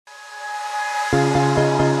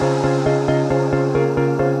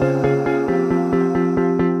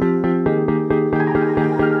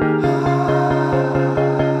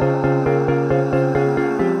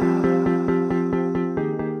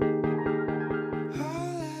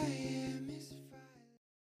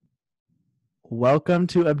Welcome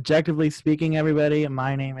to Objectively Speaking, everybody.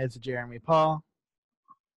 My name is Jeremy Paul.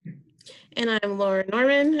 And I'm Laura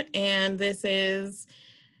Norman, and this is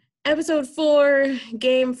episode 4,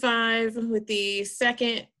 game 5, with the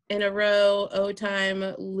second in a row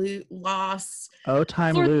O-time loss.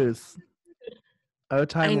 O-time lose.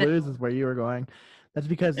 O-time lose is where you were going. That's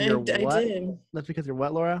because you're what? I did. That's because you're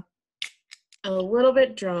what, Laura? A little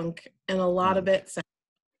bit drunk and a lot of it sad.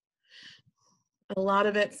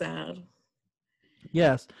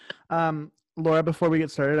 Yes. Laura, before we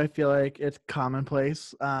get started, I feel like it's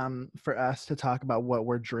commonplace for us to talk about what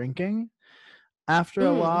we're drinking after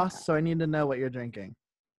a loss, so I need to know what you're drinking.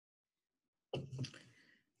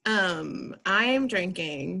 I am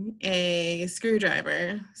drinking a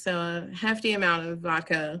Screwdriver, so a hefty amount of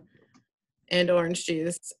vodka and orange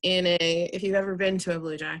juice if you've ever been to a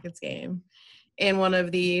Blue Jackets game, in one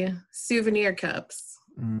of the souvenir cups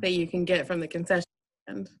that you can get from the concession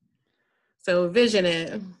stand. So vision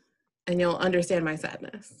it, and you'll understand my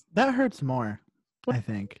sadness. That hurts more, I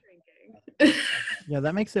think. Yeah,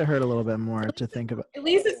 that makes it hurt a little bit more to think about. At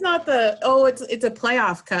least it's not it's a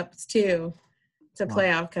playoff cup too. It's a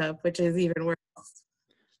playoff cup, which is even worse.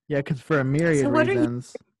 Yeah, because for a myriad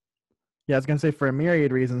reasons. Yeah, I was going to say for a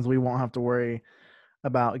myriad reasons, we won't have to worry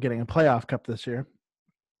about getting a playoff cup this year.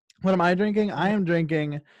 What am I drinking? I am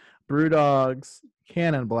drinking BrewDog's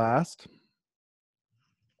Cannon Blast.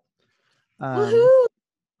 Woohoo!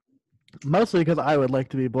 Mostly because I would like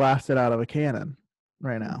to be blasted out of a cannon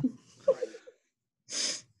right now.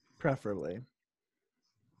 Preferably.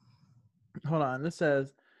 Hold on. This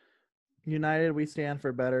says, United, we stand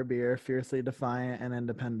for better beer, fiercely defiant and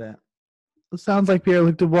independent. It sounds like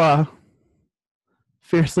Pierre-Luc Dubois.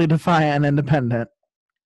 Fiercely defiant and independent.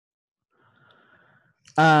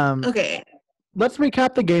 Okay. Let's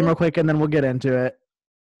recap the game real quick and then we'll get into it.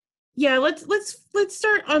 Yeah, let's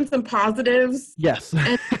start on some positives. Yes.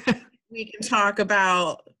 And we can talk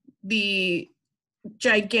about the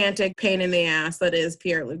gigantic pain in the ass that is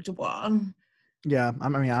Pierre-Luc Dubois. Yeah,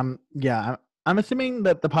 I'm assuming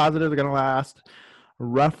that the positives are going to last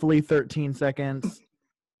roughly 13 seconds,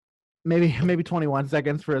 maybe 21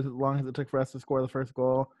 seconds for as long as it took for us to score the first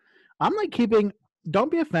goal. I'm like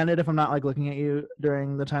don't be offended if I'm not like looking at you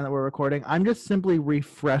during the time that we're recording. I'm just simply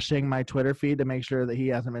refreshing my Twitter feed to make sure that he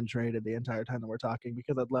hasn't been traded the entire time that we're talking,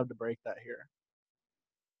 because I'd love to break that here.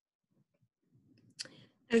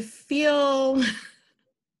 I feel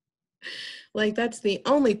like that's the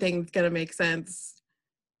only thing that's going to make sense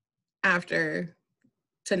after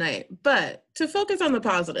tonight. But to focus on the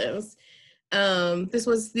positives, this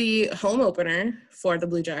was the home opener for the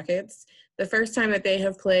Blue Jackets, the first time that they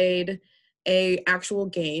have played a actual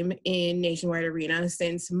game in Nationwide Arena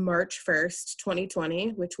since March 1st,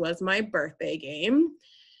 2020, which was my birthday game.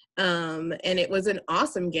 And it was an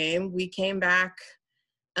awesome game. We came back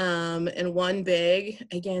and won big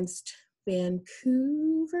against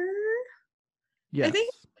Vancouver. Yes. I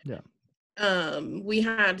think. Yeah. We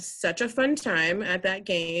had such a fun time at that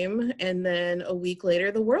game, and then a week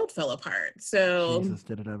later the world fell apart. So Jesus,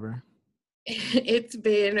 did it ever. It's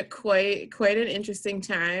been quite an interesting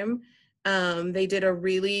time. They did a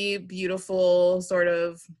really beautiful sort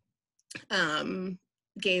of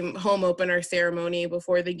game home opener ceremony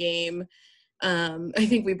before the game. I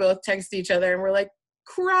think we both texted each other and we're like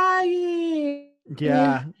crying.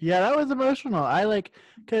 Yeah, that was emotional.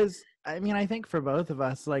 Because I think for both of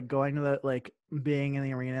us, like going to being in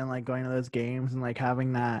the arena and like going to those games and like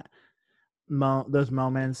having that those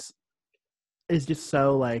moments is just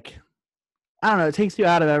so like, I don't know, it takes you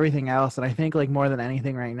out of everything else. And I think like more than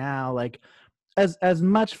anything right now, like as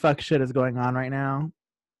much fuck shit is going on right now,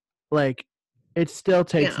 like it still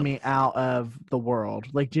takes me out of the world.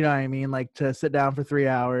 Like, do you know what I mean? Like to sit down for 3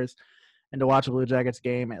 hours and to watch a Blue Jackets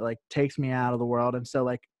game, it like takes me out of the world. And so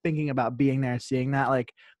like thinking about being there, seeing that,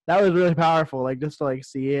 like that was really powerful. Like just to like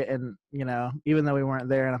see it, and even though we weren't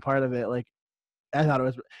there and a part of it, like I thought it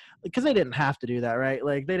was, because they didn't have to do that, right?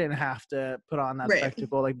 Like they didn't have to put on that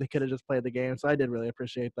spectacle. Like they could have just played the game. So I did really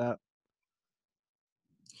appreciate that.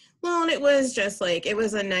 Well, and it was just like, it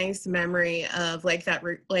was a nice memory of like that,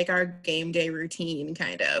 like our game day routine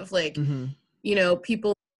kind of like, people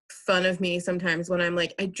make fun of me sometimes when I'm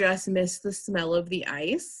like, I just miss the smell of the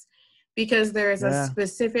ice, because there's a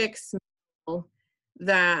specific smell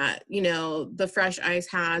that, the fresh ice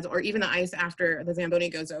has, or even the ice after the Zamboni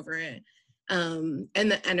goes over it. And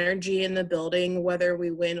the energy in the building, whether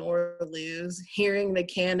we win or lose, hearing the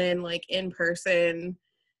cannon like in person,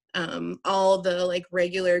 all the like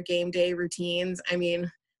regular game day routines. I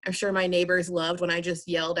mean, I'm sure my neighbors loved when I just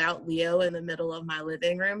yelled out Leo in the middle of my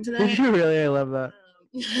living room tonight. Really, I love that.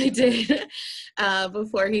 I did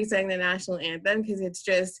before he sang the national anthem, because it's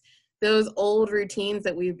just those old routines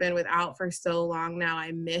that we've been without for so long now.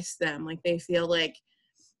 I miss them. Like they feel like,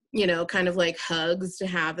 you know, kind of like hugs to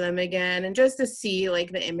have them again, and just to see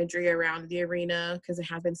like the imagery around the arena, because it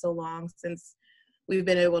has been so long since we've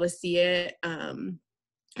been able to see it.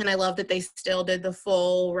 And I love that they still did the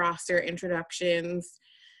full roster introductions,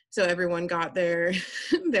 so everyone got their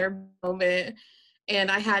their moment. And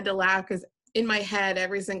I had to laugh because in my head,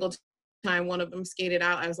 every single time one of them skated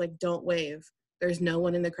out, I was like, don't wave. There's no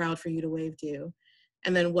one in the crowd for you to wave to.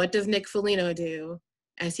 And then what does Nick Foligno do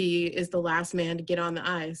as he is the last man to get on the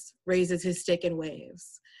ice? Raises his stick and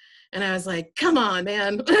waves. And I was like, come on,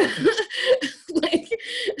 man. Like,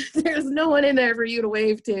 there's no one in there for you to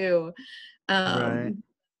wave to. Right.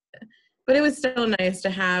 But it was still nice to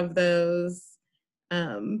have those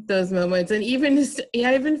moments. And I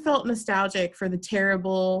even felt nostalgic for the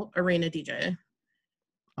terrible arena DJ.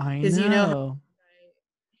 I know. Because you know how I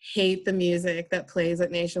hate the music that plays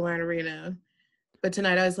at Nationwide Arena. But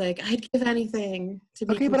tonight I was like, I'd give anything to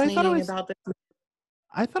be complaining about this.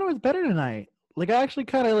 I thought it was better tonight. Like, I actually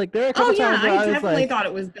kind of, like, there were a couple times where I definitely thought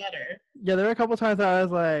it was better. Yeah, there were a couple times where I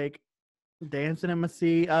was, like, dancing in my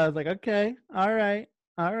seat. I was like, okay, all right.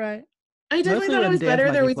 I definitely thought it was better.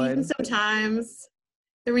 There was even some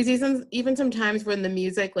times when the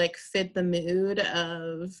music, like, fit the mood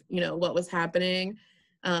of, you know, what was happening.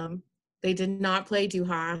 They did not play Du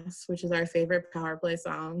Hast, which is our favorite power play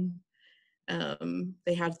song.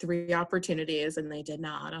 They had 3 opportunities and they did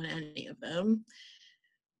not on any of them.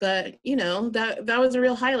 But, you know, that was a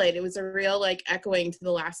real highlight. It was a real, like, echoing to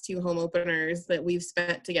the last 2 home openers that we've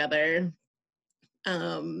spent together.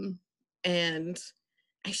 And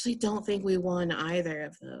I actually don't think we won either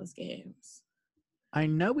of those games. I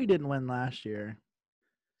know we didn't win last year.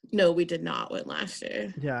 No, we did not win last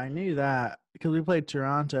year. Yeah, I knew that because we played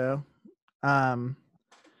Toronto.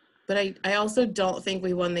 But I also don't think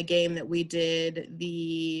we won the game that we did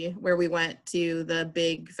where we went to the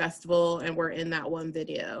big festival and we're in that one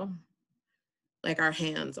video. Like our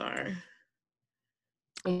hands are.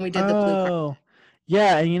 When we did the blue card.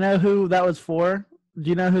 Yeah, and you know who that was for? Do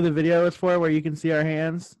you know who the video was for where you can see our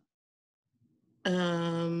hands?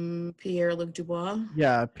 Pierre-Luc Dubois.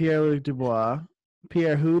 Yeah, Pierre-Luc Dubois.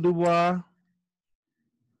 Pierre who Dubois?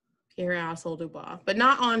 Pierre Asshole Dubois. But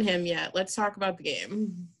not on him yet. Let's talk about the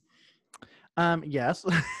game. Yes.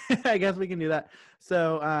 I guess we can do that.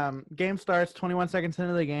 So game starts 21 seconds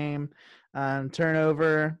into the game.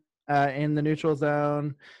 Turnover in the neutral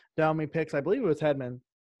zone. Delmy picks, I believe it was Hedman,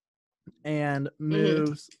 and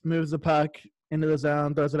moves the puck into the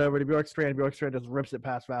zone, throws it over to Bjorkstrand. Bjorkstrand just rips it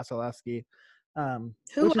past Vasilevsky.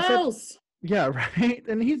 Who else? Yeah, right.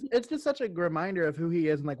 And it's just such a reminder of who he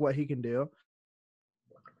is and like what he can do.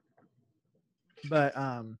 But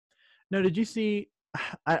no, did you see?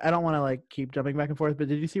 I don't want to like keep jumping back and forth, but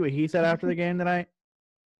did you see what he said after the game tonight?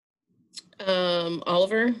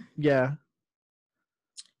 Oliver? Yeah.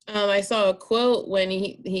 I saw a quote when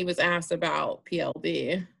he was asked about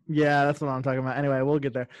PLD. Yeah, that's what I'm talking about. Anyway, we'll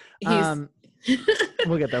get there.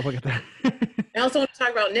 We'll get there. I also want to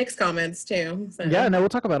talk about Nick's comments too. So. Yeah, no, we'll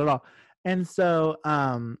talk about it all. And so,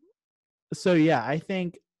 yeah, I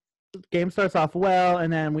think game starts off well,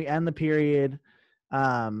 and then we end the period.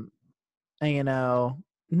 And you know,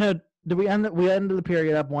 no, did we end? We ended the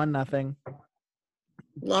period up 1-0.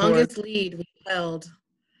 Longest lead we held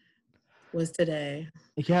was today.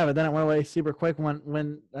 Yeah, but then it went away super quick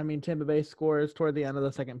when Tampa Bay scores toward the end of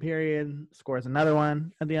the second period, scores another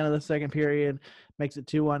one at the end of the second period, makes it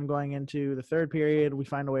 2-1 going into the third period. We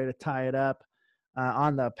find a way to tie it up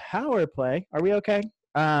on the power play. Are we okay?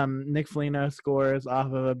 Nick Foligno scores off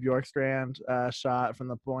of a Bjorkstrand shot from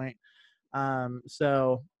the point.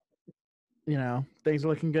 So, you know, things are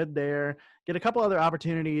looking good there. Get a couple other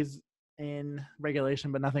opportunities in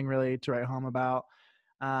regulation, but nothing really to write home about.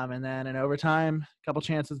 And then in overtime, a couple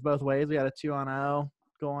chances both ways. We had a 2-on-0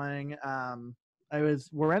 going. I was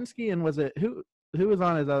Werenski, and was it who was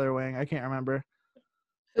on his other wing? I can't remember.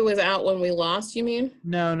 Who was out when we lost, you mean?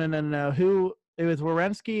 No. It was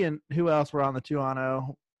Werenski, and who else were on the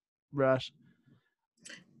 2-on-0 rush?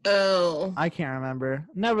 Oh. I can't remember.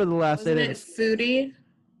 Nevertheless, Wasn't it Foodie?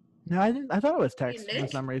 No, I didn't. I thought it was Tex for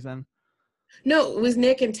some reason. No, it was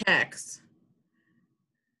Nick and Tex.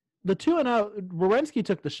 The 2-0, Werenski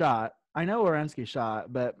took the shot. I know Werenski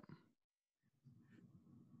shot, but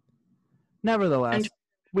nevertheless,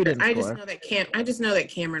 we didn't score. I just know that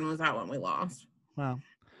Cameron was out when we lost. Wow.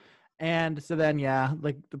 And so then, yeah,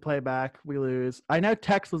 like the playback, we lose. I know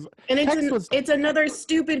Tex was. And it's another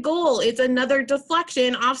stupid goal. It's another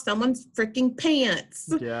deflection off someone's freaking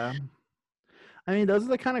pants. Yeah. I mean, those are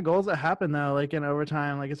the kind of goals that happen though, like in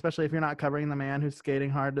overtime, like especially if you're not covering the man who's skating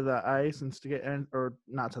hard to the ice or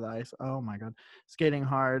not to the ice. Oh my god, skating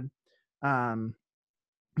hard, um,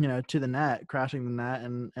 to the net, crashing the net,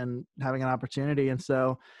 and having an opportunity. And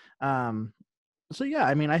um, so yeah,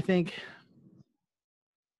 I mean, I think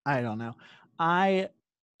I don't know. I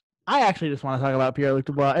actually just want to talk about Pierre-Luc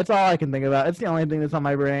Dubois. It's all I can think about. It's the only thing that's on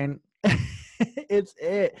my brain. It's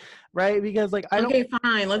it, right? Because like I don't. Okay,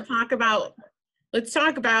 fine. Let's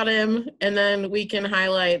talk about him, and then we can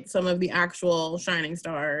highlight some of the actual shining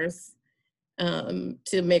stars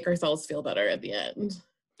to make ourselves feel better at the end.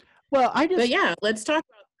 Well, But yeah, let's talk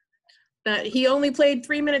about that. He only played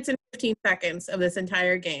 3 minutes and 15 seconds of this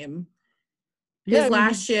entire game. His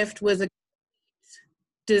last shift was a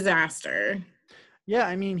disaster. Yeah,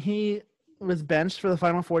 I mean, he was benched for the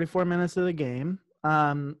final 44 minutes of the game.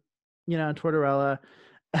 Tortorella,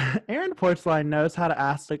 Aaron Portzline knows how to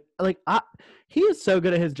ask. He is so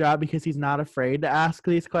good at his job because he's not afraid to ask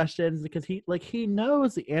these questions because he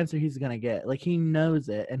knows the answer he's gonna get. Like he knows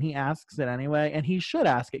it and he asks it anyway, and he should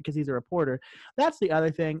ask it because he's a reporter. That's the other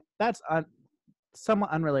thing. That's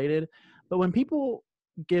somewhat unrelated, but when people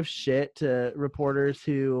give shit to reporters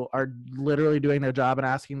who are literally doing their job and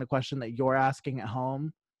asking the question that you're asking at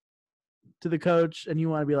home to the coach, and you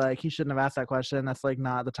want to be like, he shouldn't have asked that question, that's like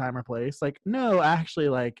not the time or place. Like, no, actually,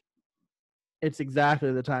 like it's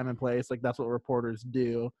exactly the time and place. Like that's what reporters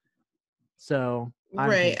do. So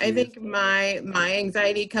right. I think my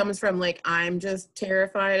anxiety comes from like I'm just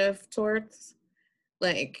terrified of torts.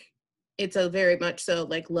 Like it's a very much so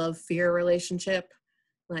like love-fear relationship.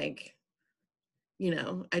 Like,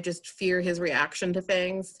 I just fear his reaction to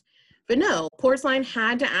things. But no, Portzline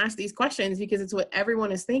had to ask these questions because it's what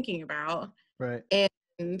everyone is thinking about. Right.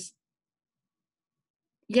 And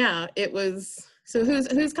yeah, it was. So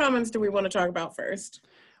whose comments do we want to talk about first?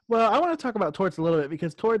 Well, I want to talk about Torts a little bit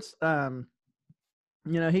because Torts,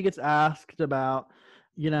 he gets asked about,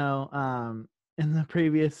 in the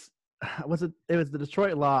previous, it was the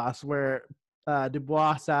Detroit loss where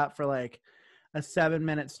Dubois sat for like a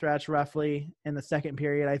 7-minute stretch roughly in the second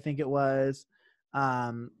period, I think it was.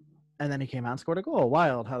 And then he came out and scored a goal.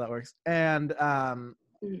 Wild how that works. And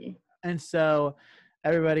and so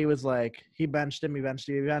everybody was like, he benched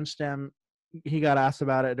him. He got asked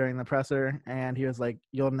about it during the presser, and he was like,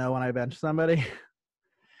 you'll know when I bench somebody.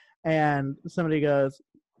 And somebody goes,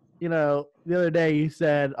 the other day you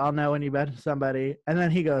said, I'll know when you bench somebody. And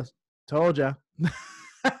then he goes, told ya.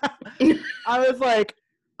 I was like,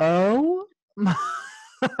 oh,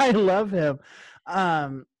 I love him.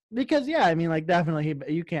 Because, yeah, I mean, like,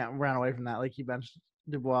 definitely you can't run away from that. Like, he benched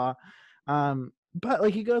Dubois. But,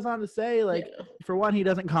 like, he goes on to say, like, for one, he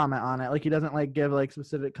doesn't comment on it. Like, he doesn't, like, give, like,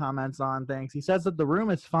 specific comments on things. He says that the room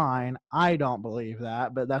is fine. I don't believe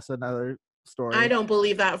that, but that's another story. I don't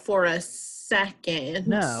believe that for a second.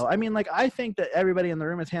 No, I mean, like, I think that everybody in the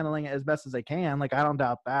room is handling it as best as they can. Like, I don't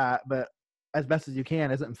doubt that, but as best as you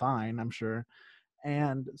can isn't fine, I'm sure.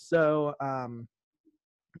 And so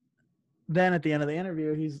then at the end of the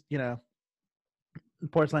interview, he's,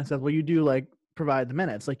 Portzline says, well, you do, like, provide the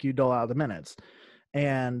minutes. Like, you dole out the minutes.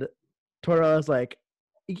 And Tortorella's like,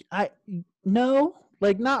 no,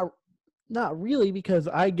 like, not really, because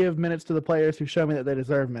I give minutes to the players who show me that they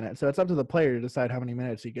deserve minutes. So it's up to the player to decide how many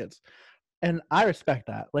minutes he gets. And I respect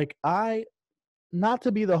that. Like, not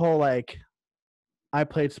to be the whole, like, I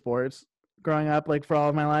played sports growing up, like, for all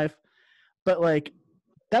of my life, but, like,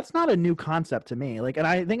 that's not a new concept to me. Like, and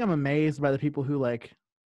I think I'm amazed by the people who, like,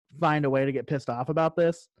 find a way to get pissed off about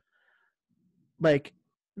this. Like,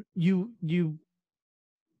 you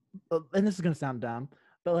and this is going to sound dumb,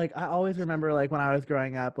 but, like, I always remember, like, when I was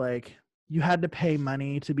growing up, like, you had to pay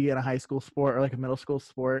money to be in a high school sport or, like, a middle school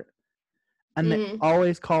sport. And they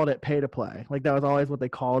always called it pay to play. Like, that was always what they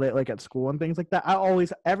called it, like, at school and things like that.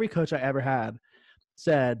 Every coach I ever had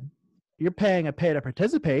said, you're paying a pay to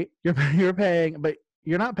participate. You're paying, but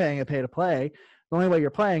you're not paying a pay to play. The only way you're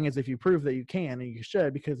playing is if you prove that you can, and you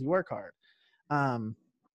should, because you work hard. And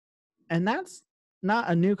that's not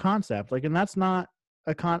a new concept. Like, and that's not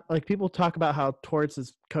like, people talk about how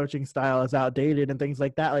Torts' coaching style is outdated and things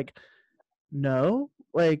like that. Like, no,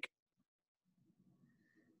 like,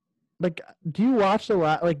 do you watch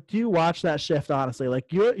do you watch that shift, honestly? Like,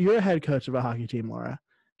 you're a head coach of a hockey team, Laura.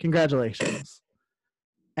 Congratulations.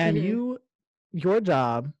 And your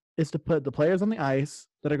job is to put the players on the ice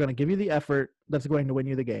that are going to give you the effort that's going to win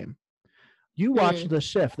you the game. You watch the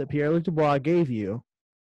shift that Pierre-Luc Dubois gave you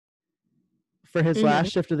for his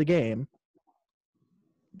last shift of the game.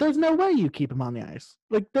 There's no way you keep him on the ice.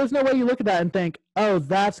 Like, there's no way you look at that and think, oh,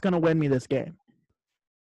 that's going to win me this game.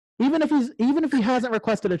 Even if he hasn't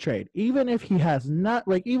requested a trade, even if he has not,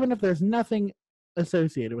 like, even if there's nothing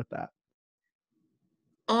associated with that.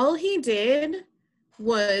 All he did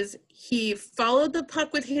was he followed the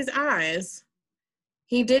puck with his eyes.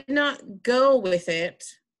 He did not go with it.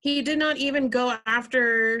 He did not even go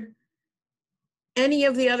after any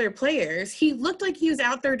of the other players. He looked like he was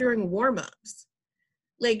out there during warm-ups,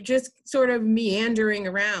 like just sort of meandering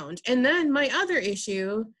around. And then my other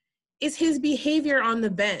issue is his behavior on the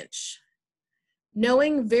bench.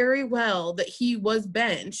 Knowing very well that he was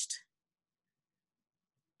benched,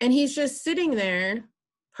 and he's just sitting there,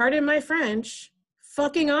 pardon my French,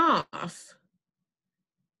 fucking off.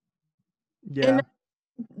 Yeah. And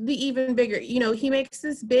the even bigger, he makes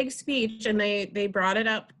this big speech, and they brought it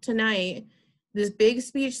up tonight, this big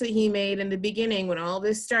speech that he made in the beginning when all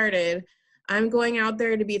this started. I'm going out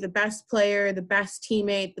there to be the best player, the best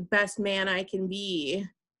teammate, the best man I can be.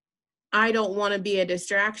 I don't want to be a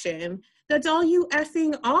distraction. That's all you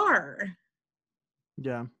effing are.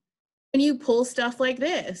 Yeah. When you pull stuff like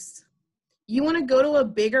this, you want to go to a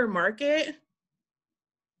bigger market?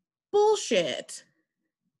 Bullshit.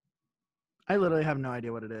 I literally have no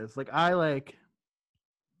idea what it is.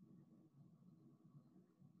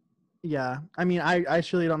 Yeah. I mean, I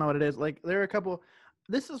truly don't know what it is. Like, there are a couple.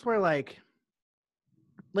 This is where, like,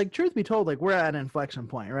 truth be told, like, we're at an inflection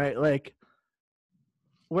point, right? Like,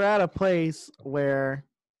 we're at a place where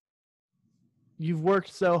you've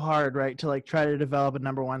worked so hard, right, to, like, try to develop a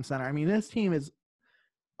number one center. I mean, this team has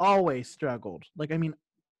always struggled. Like, I mean,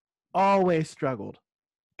 always struggled.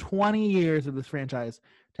 20 years of this franchise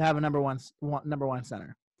to have a number one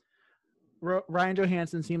center. Ryan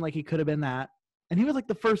Johansson seemed like he could have been that. And he was like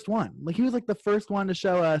the first one. Like, he was like the first one to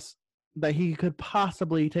show us that he could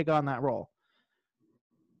possibly take on that role.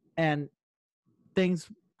 And things,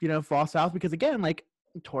 fall south because, again, like,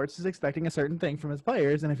 Torts is expecting a certain thing from his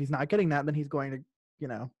players. And if he's not getting that, then he's going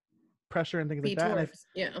to, pressure and things like that.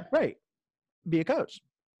 Right. Be a coach.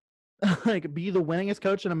 Like, be the winningest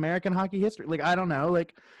coach in American hockey history. Like, I don't know.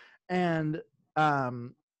 Like, and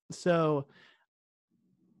so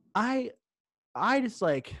I just,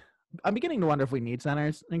 like, I'm beginning to wonder if we need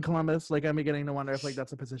centers in Columbus. Like, I'm beginning to wonder if, like,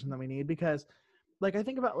 that's a position that we need, because, like, I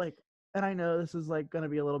think about, like, and I know this is, like, going to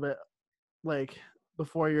be a little bit, like,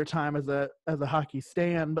 before your time as a hockey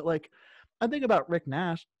stan, but, like, I think about Rick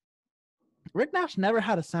Nash. Rick Nash never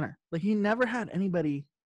had a center. Like, he never had anybody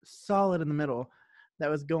solid in the middle that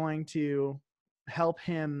was going to help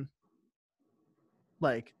him,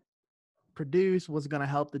 like, produce, was going to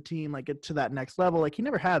help the team, like, get to that next level. Like, he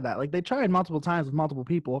never had that. Like, they tried multiple times with multiple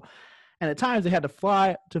people, and at times they had to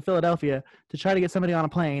fly to Philadelphia to try to get somebody on a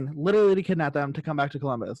plane, literally to kidnap them to come back to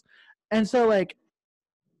Columbus. And so, like,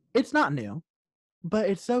 it's not new, but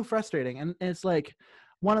it's so frustrating. And it's like,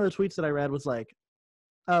 one of the tweets that I read was like,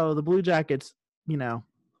 oh, the Blue Jackets,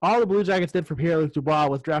 all the Blue Jackets did for Pierre-Luc Dubois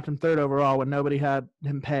was draft him 3rd overall when nobody had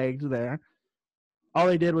him pegged there. All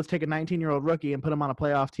they did was take a 19-year-old rookie and put him on a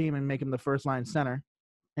playoff team and make him the first-line center,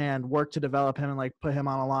 and work to develop him and, like, put him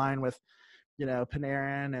on a line with,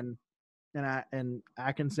 Panarin and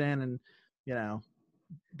Atkinson, and,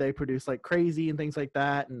 they produce like crazy and things like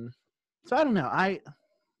that. And so I don't know.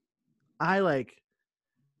 I like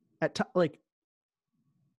like,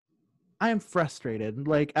 I am frustrated.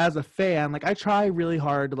 Like, as a fan, like, I try really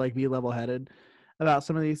hard to, like, be level-headed about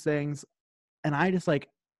some of these things, and I just, like,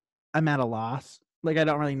 I'm at a loss. Like, I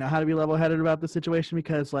don't really know how to be level-headed about the situation,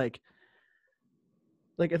 because, like,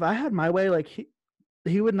 if I had my way, like,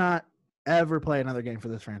 he would not ever play another game for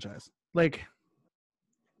this franchise. Like,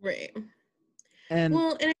 right. And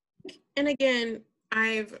well, and again,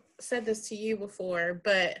 I've said this to you before,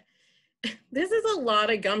 but this is a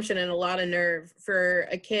lot of gumption and a lot of nerve for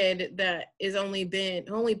a kid that is only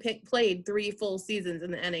played 3 full seasons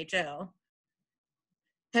in the NHL,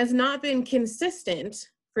 has not been consistent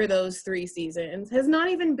for those 3 seasons, has not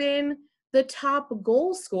even been the top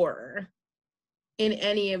goal scorer in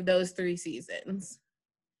any of those 3 seasons.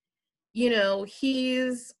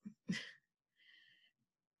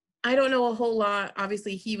 I don't know a whole lot.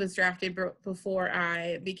 Obviously, he was drafted before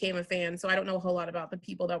I became a fan, so I don't know a whole lot about the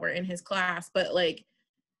people that were in his class. But, like,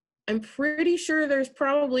 I'm pretty sure there's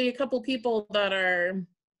probably a couple people that are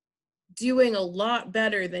doing a lot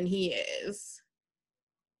better than he is.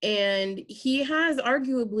 And he has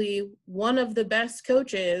arguably one of the best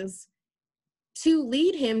coaches to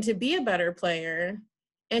lead him to be a better player,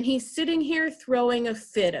 and he's sitting here throwing a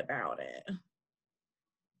fit about it.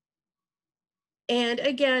 And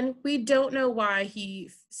again, we don't know why he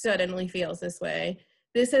suddenly feels this way.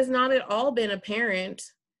 This has not at all been apparent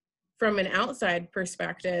from an outside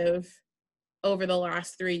perspective over the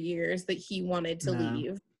last 3 years that he wanted to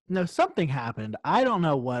leave. No, something happened. I don't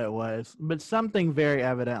know what it was, but something very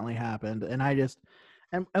evidently happened, and I just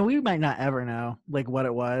and we might not ever know like what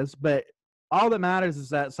it was, but all that matters is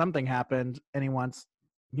that something happened, and he wants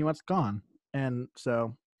gone, and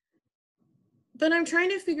so. But I'm trying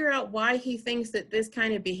to figure out why he thinks that this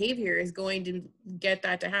kind of behavior is going to get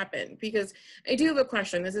that to happen. Because I do have a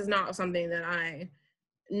question. This is not something that I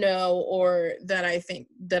know or that I think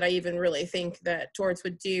that I even really think that Torts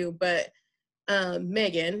would do. But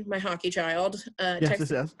Megan, my hockey child, Yes,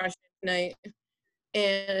 texted yes, yes. me tonight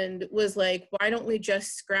and was like, why don't we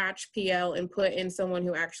just scratch PL and put in someone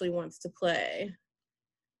who actually wants to play?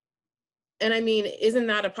 And I mean, isn't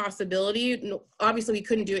that a possibility? No, obviously, we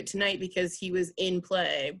couldn't do it tonight because he was in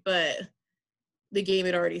play, but the game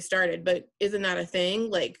had already started. But isn't that a thing?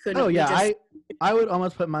 Like, Oh couldn't we yeah, just? I would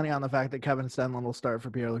almost put money on the fact that Kevin Stenlund will start for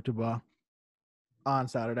Pierre-Luc Dubois on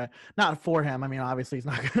Saturday. Not for him. I mean, obviously he's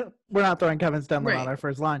not. We're not throwing Kevin Stenlund on Right. our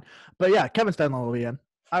first line, but yeah, Kevin Stenlund will be in.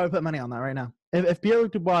 I would put money on that right now. If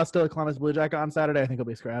Pierre-Luc Dubois is still a Columbus Blue Jacket on Saturday, I think he'll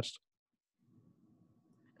be scratched.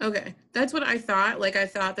 Okay, that's what I thought. Like, I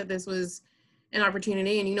thought that this was an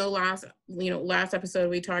opportunity. And last episode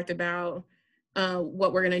we talked about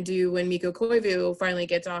what we're gonna do when Mikko Koivu finally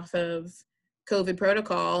gets off of COVID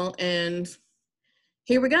protocol, and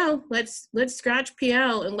here we go. Let's scratch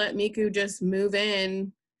PL and let Mikko just move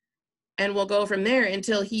in, and we'll go from there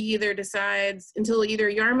until either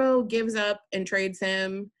Jarmo gives up and trades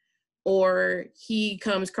him, or he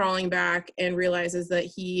comes crawling back and realizes that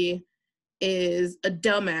he is a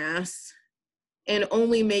dumbass and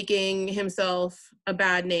only making himself a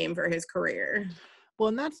bad name for his career. Well,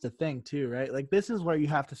 and that's the thing too, right? Like this is where you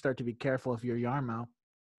have to start to be careful if you're Jarmo,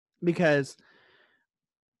 because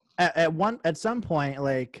at some point,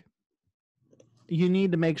 like you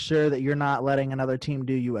need to make sure that you're not letting another team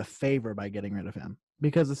do you a favor by getting rid of him.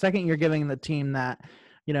 Because the second you're giving the team that,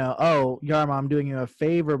 oh, Jarmo, I'm doing you a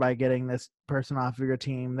favor by getting this person off of your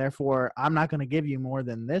team, therefore I'm not going to give you more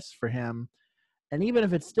than this for him. And even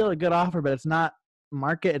if it's still a good offer, but it's not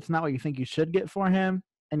market, it's not what you think you should get for him,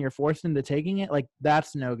 and you're forced into taking it, like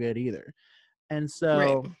that's no good either. And Right.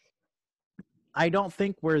 so I don't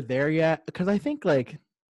think we're there yet, because I think like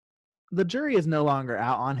the jury is no longer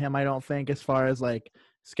out on him, I don't think, as far as like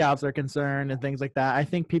scouts are concerned and things like that. I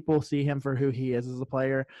think people see him for who he is as a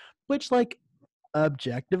player, which, like,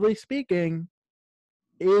 objectively speaking,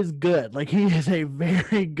 is good. Like, he is a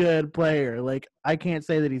very good player. Like, I can't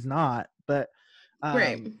say that he's not, but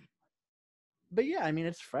Right. um but yeah, I mean,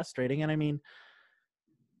 it's frustrating, and I mean,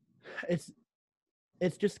 it's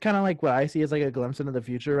it's just kind of like what I see as like a glimpse into the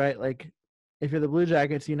future, right? Like, if you're the Blue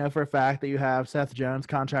Jackets, you know for a fact that you have Seth Jones'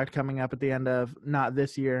 contract coming up at the end of not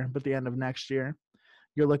this year, but the end of next year.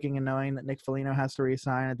 You're looking and knowing that Nick Foligno has to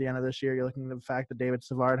resign at the end of this year. You're looking at the fact that David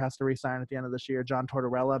Savard has to resign at the end of this year. John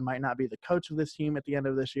Tortorella might not be the coach of this team at the end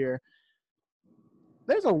of this year.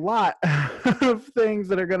 There's a lot of things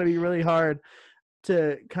that are going to be really hard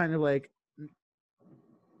to kind of like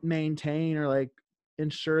maintain or like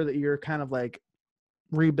ensure that you're kind of like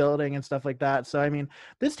rebuilding and stuff like that. So, I mean,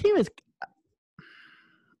 this team is,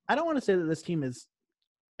 I don't want to say that this team is,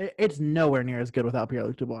 it's nowhere near as good without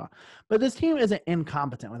Pierre-Luc Dubois, but this team isn't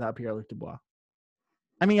incompetent without Pierre-Luc Dubois.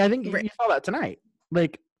 I mean, I think Right. you saw that tonight.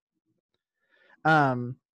 Like,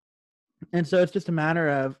 and so it's just a matter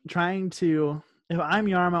of trying to, if I'm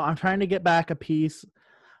Jarmo, I'm trying to get back a piece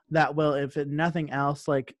that will, if nothing else,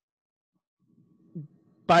 like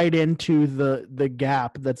bite into the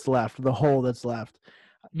gap that's left, the hole that's left.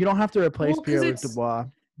 You don't have to replace Pierre-Luc Dubois,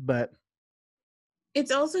 but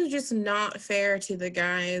it's also just not fair to the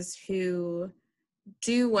guys who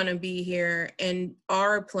do want to be here and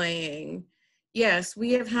are playing. Yes,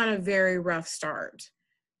 we have had a very rough start.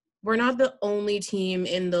 We're not the only team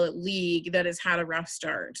in the league that has had a rough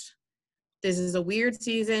start. This is a weird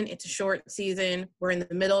season. It's a short season. We're in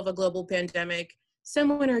the middle of a global pandemic.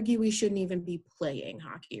 Some would argue we shouldn't even be playing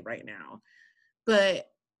hockey right now. But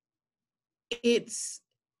it's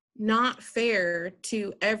not fair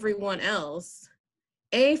to everyone else,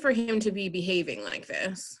 for him to be behaving like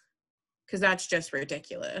this, because that's just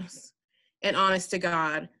ridiculous. And honest to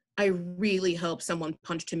God, I really hope someone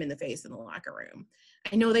punched him in the face in the locker room.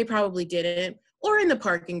 I know they probably didn't, or in the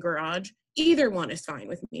parking garage. Either one is fine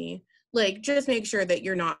with me. Like, just make sure that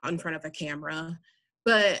you're not in front of a camera.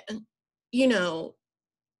 But,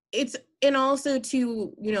 it's, and also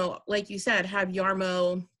to, like you said, have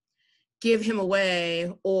Jarmo give him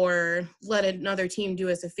away or let another team do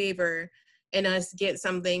us a favor and us get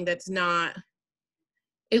something that's not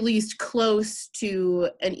at least close to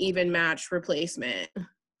an even match replacement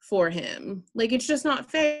for him. Like, it's just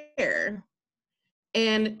not fair.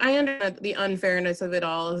 And I understand the unfairness of it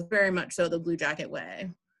all is very much so the Blue Jacket way.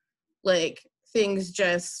 Like, things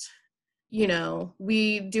just, you know,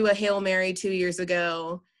 we do a Hail Mary 2 years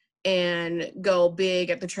ago and go big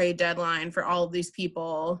at the trade deadline for all of these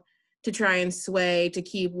people to try and sway to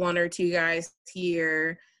keep one or two guys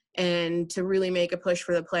here and to really make a push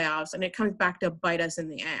for the playoffs. And it comes back to bite us in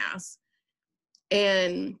the ass.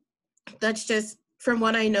 And that's just from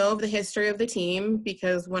what I know of the history of the team,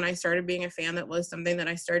 because when I started being a fan, that was something that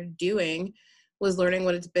I started doing, was learning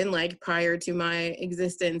what it's been like prior to my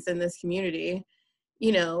existence in this community.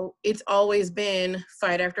 You know, it's always been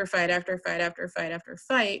fight after fight after fight after fight after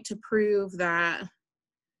fight to prove that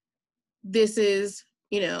this is,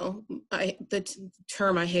 you know,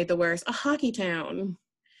 term I hate the worst, a hockey town.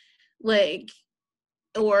 Like,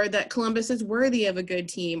 or that Columbus is worthy of a good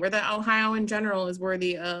team, or that Ohio in general is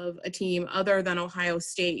worthy of a team other than Ohio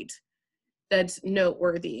State that's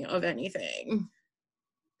noteworthy of anything.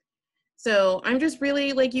 So I'm just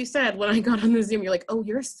really, like you said, when I got on the Zoom, you're like, oh,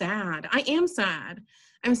 you're sad. I am sad.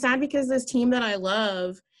 I'm sad because this team that I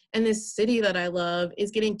love and this city that I love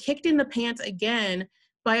is getting kicked in the pants again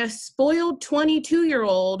by a spoiled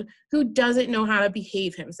 22-year-old who doesn't know how to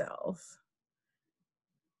behave himself.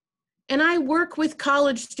 And I work with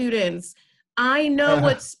college students. I know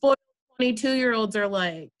what spoiled 22-year-olds are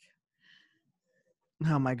like.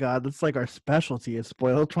 Oh my God, that's like our specialty is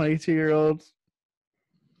spoiled 22-year-olds.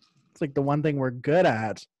 It's like the one thing we're good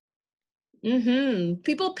at.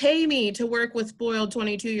 People pay me to work with spoiled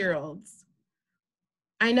 22-year-olds.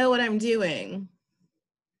 I know what I'm doing.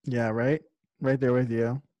 Yeah, right? Right there with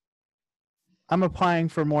you. I'm applying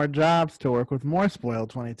for more jobs to work with more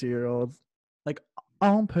spoiled 22-year-olds. Like,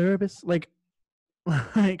 on purpose. Like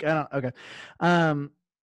I don't, okay.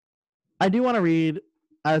 I do want to read,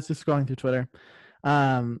 I was just scrolling through Twitter,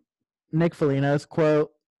 Nick Foligno's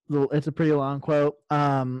quote. It's a pretty long quote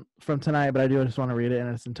from tonight, but I just want to read it in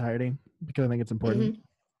its entirety because I think it's important.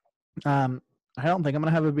 I don't think I'm gonna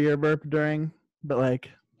have a beer burp during, but like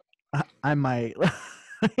I might.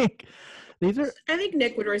 Like, these are, I think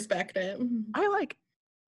Nick would respect it.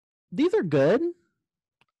 These are good.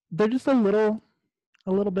 They're just a little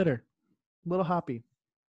bitter, a little hoppy.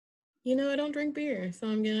 You know, I don't drink beer, so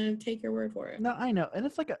I'm gonna take your word for it. No, I know, and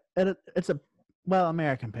it's like it's a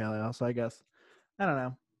American pale ale, so I guess I don't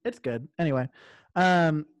know. It's good anyway.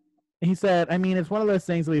 He said, I mean, it's one of those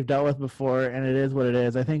things we've dealt with before, and it is what it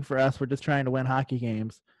is. I think for us, we're just trying to win hockey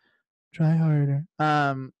games. Try harder.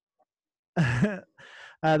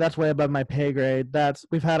 That's way above my pay grade.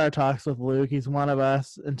 We've had our talks with Luke. He's one of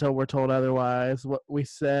us until we're told otherwise. What we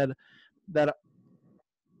said that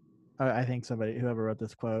I think whoever wrote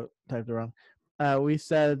this quote typed it wrong. We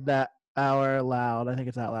said that out loud. I think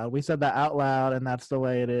it's out loud. We said that out loud, and that's the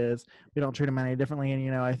way it is. We don't treat him any differently.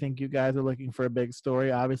 And, I think you guys are looking for a big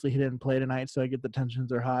story. Obviously, he didn't play tonight, so I get the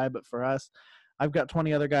tensions are high. But for us, I've got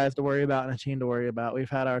 20 other guys to worry about and a team to worry about. We've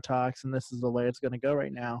had our talks, and this is the way it's going to go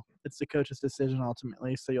right now. It's the coach's decision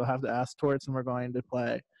ultimately, so you'll have to ask Torts, and we're going to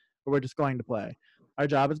play. Or we're just going to play. Our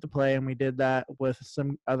job is to play, and we did that with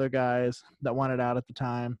some other guys that wanted out at the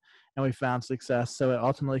time, and we found success. So it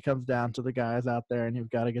ultimately comes down to the guys out there, and you've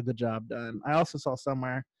got to get the job done. I also saw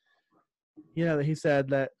somewhere, that he said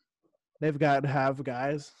that they've got to have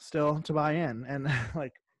guys still to buy in. And,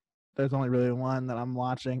 like, there's only really one that I'm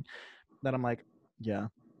watching that I'm like, yeah,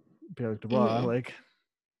 Pierre Dubois. Like,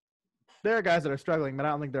 there are guys that are struggling, but I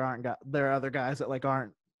don't think there are other guys that, like,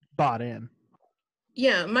 aren't bought in.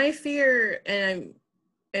 Yeah, my fear, and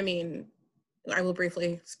I mean, I will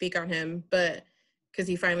briefly speak on him, but because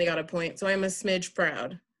he finally got a point. So I'm a smidge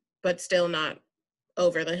proud, but still not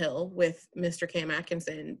over the hill with Mr. Cam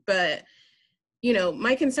Atkinson. But,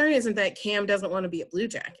 my concern isn't that Cam doesn't want to be a Blue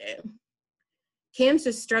Jacket. Cam's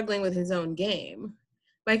just struggling with his own game.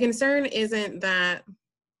 My concern isn't that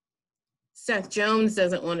Seth Jones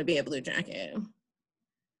doesn't want to be a Blue Jacket.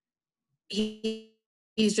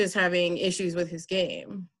 He's just having issues with his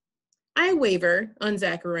game. I waver on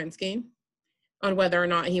Zach Werenski on whether or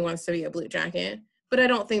not he wants to be a Blue Jacket, but I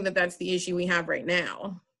don't think that that's the issue we have right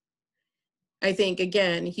now. I think,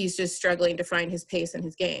 again, he's just struggling to find his pace in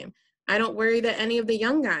his game. I don't worry that any of the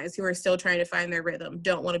young guys who are still trying to find their rhythm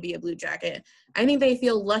don't want to be a Blue Jacket. I think they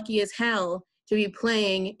feel lucky as hell to be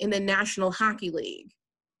playing in the National Hockey League,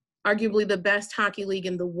 arguably the best hockey league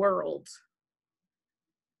in the world.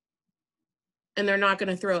 And they're not going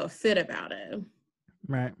to throw a fit about it.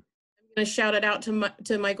 Right. I'm going to shout it out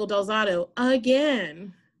to Michael Del Zotto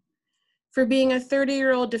again for being a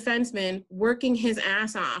 30-year-old defenseman working his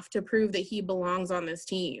ass off to prove that he belongs on this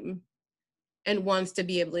team and wants to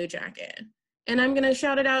be a Blue Jacket. And I'm going to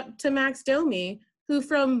shout it out to Max Domi, who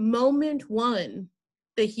from moment one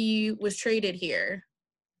that he was traded here,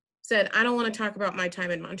 said, I don't want to talk about my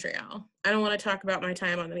time in Montreal. I don't want to talk about my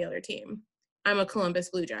time on the other team. I'm a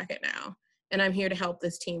Columbus Blue Jacket now, and I'm here to help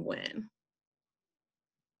this team win.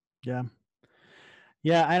 Yeah.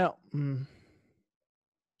 Yeah, I don't.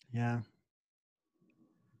 Yeah.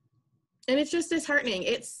 And it's just disheartening.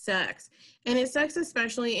 It sucks. And it sucks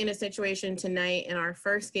especially in a situation tonight in our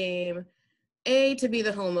first game, to be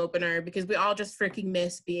the home opener, because we all just freaking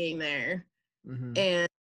miss being there. Mm-hmm. And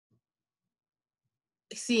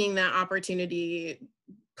seeing that opportunity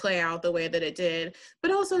play out the way that it did,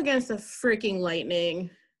 but also against the freaking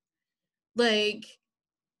Lightning. Like,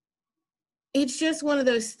 it's just one of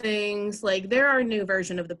those things, like, they're our new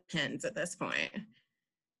version of the Pens at this point.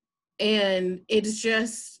 And it's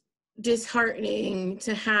just disheartening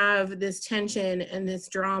to have this tension and this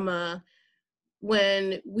drama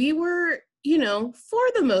when we were, you know, for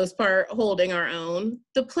the most part, holding our own.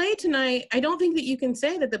 The play tonight, I don't think that you can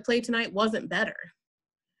say that the play tonight wasn't better.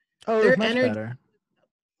 Oh, it was much better.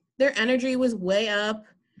 Their energy was way up.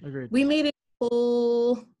 Agreed. We made it a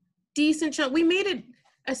whole decent chunk. We made it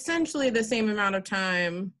essentially the same amount of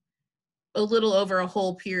time, a little over a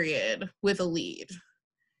whole period with a lead,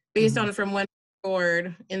 based on from when we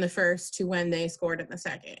scored in the first to when they scored in the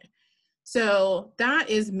second. So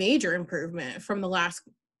that is major improvement from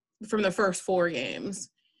the first 4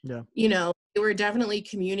 games. Yeah. You know, they were definitely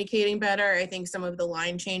communicating better. I think some of the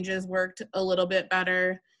line changes worked a little bit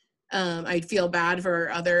better. I feel bad for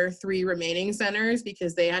our other 3 remaining centers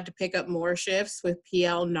because they had to pick up more shifts with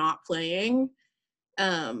PL not playing.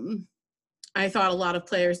 I thought a lot of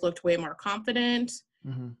players looked way more confident.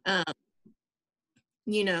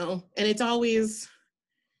 You know, and it's always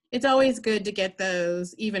good to get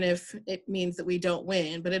those, even if it means that we don't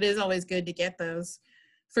win, but it is always good to get those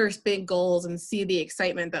first big goals and see the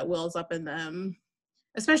excitement that wells up in them,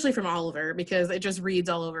 especially from Oliver, because it just reads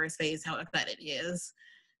all over his face how excited he is.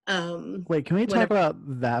 Wait, can we talk about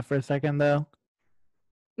that for a second, though?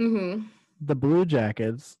 The Blue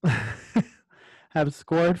Jackets have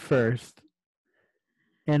scored first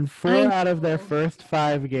in 4 out of their first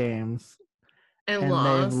 5 games, and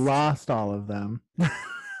they've lost all of them.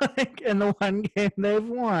 Like, in the one game they've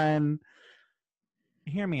won.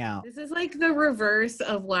 Hear me out. This is like the reverse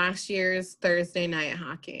of last year's Thursday night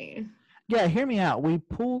hockey. Yeah, hear me out. We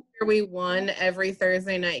won every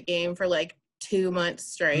Thursday night game for like 2 months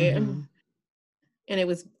straight. And it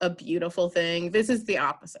was a beautiful thing. This is the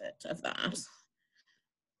opposite of that.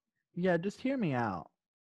 Yeah, just hear me out.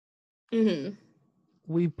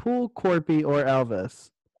 We pull Corpy or Elvis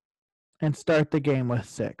and start the game with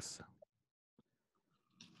 6.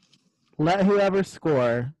 Let whoever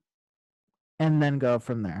score, and then go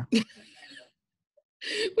from there.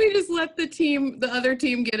 We just let the other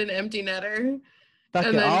team get an empty netter. Fuck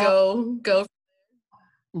and it. then go.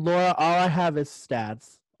 Laura, all I have is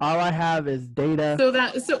stats. All I have is data.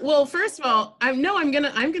 Well, first of all, I'm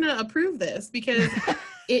gonna approve this because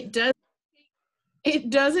it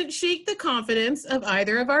doesn't shake the confidence of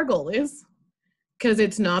either of our goalies because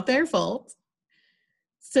it's not their fault.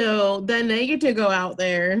 So then they get to go out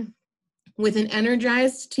there with an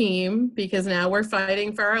energized team because now we're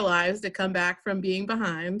fighting for our lives to come back from being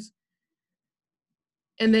behind.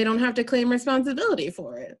 And they don't have to claim responsibility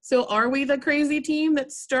for it. So are we the crazy team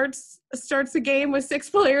that starts the game with 6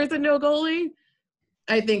 players and no goalie?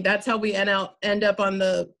 I think that's how we end up on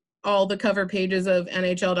all the cover pages of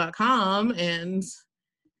NHL.com and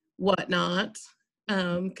whatnot.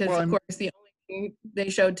 Because of course the only thing they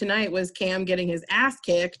showed tonight was Cam getting his ass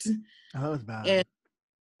kicked. Oh, that was bad. And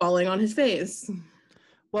falling on his face.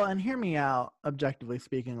 Well, and hear me out, objectively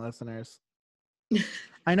speaking, listeners.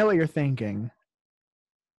 I know what you're thinking.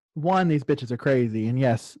 1, these bitches are crazy, and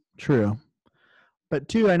yes, true. But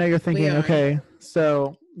 2, I know you're thinking, okay,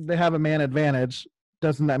 so they have a man advantage.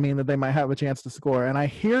 Doesn't that mean that they might have a chance to score? And I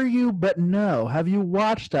hear you, but no. Have you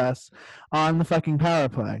watched us on the fucking power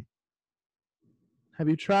play? Have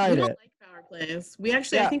you tried it? We don't like power plays. We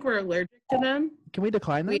actually, I think we're allergic to them. Can we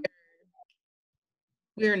decline them?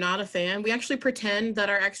 We are not a fan. We actually pretend that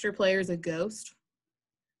our extra player is a ghost.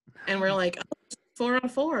 And we're like,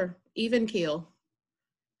 4-on-4, even keel.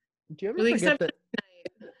 Do you ever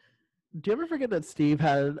forget that Steve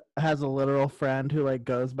has a literal friend who like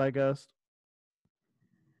goes by Ghost?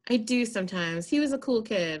 I do sometimes. He was a cool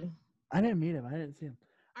kid. I didn't meet him. I didn't see him.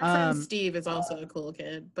 Our friend Steve is also a cool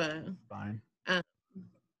kid, but fine.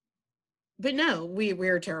 But no,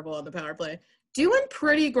 we're terrible on the power play. Doing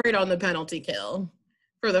pretty great on the penalty kill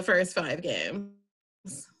for the first 5 games.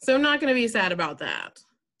 So I'm not going to be sad about that.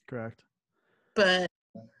 Correct. But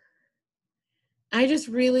I just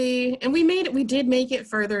really, and we did make it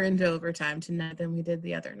further into overtime tonight than we did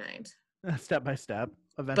the other night. Step by step.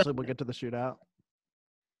 Eventually, we'll get to the shootout.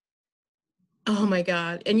 Oh my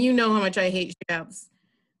God. And you know how much I hate shootouts.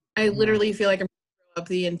 I literally feel like I'm going to throw up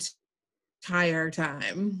the entire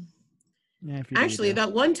time. Yeah, actually,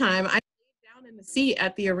 that one time I laid down in the seat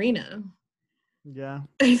at the arena. Yeah.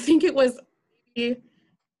 I think it was,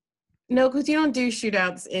 no, because you don't do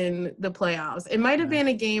shootouts in the playoffs. It might have been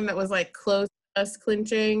a game that was like close to us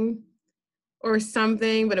clinching or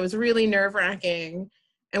something, but it was really nerve-wracking.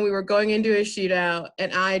 And we were going into a shootout,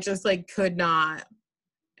 and I just like could not.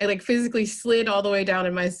 I like physically slid all the way down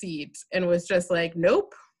in my seat and was just like,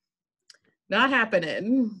 nope, not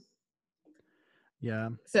happening. Yeah.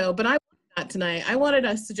 So, but I wanted that tonight. I wanted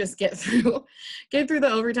us to just get through the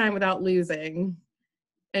overtime without losing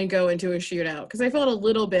and go into a shootout, because I felt a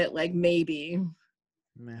little bit like maybe.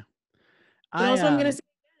 Yeah. But also, I'm going to say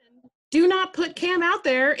again, do not put Cam out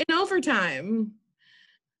there in overtime.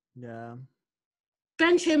 Yeah.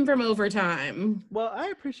 Bench him from overtime. Well, I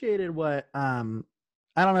appreciated what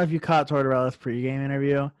I don't know if you caught Tortorella's pregame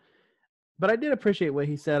interview, but I did appreciate what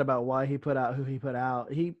he said about why he put out who he put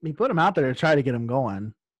out. He put him out there to try to get him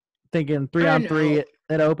going, thinking 3-on-3,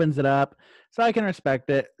 it opens it up. So I can respect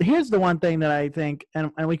it. Here's the one thing that I think,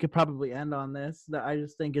 and we could probably end on this, that I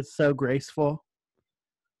just think is so graceful.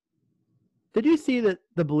 Did you see that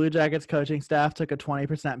the Blue Jackets coaching staff took a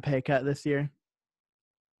 20% pay cut this year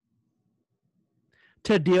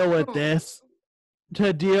to deal with this?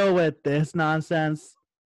 To deal with this nonsense?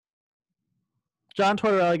 John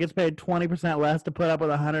Tortorella gets paid 20% less to put up with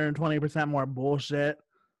 120% more bullshit.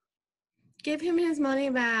 Give him his money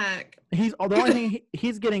back. The only thing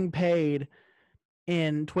he's getting paid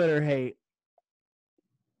in Twitter hate.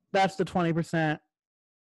 That's the 20%.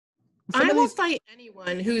 I will fight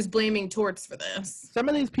anyone who's blaming Torts for this. Some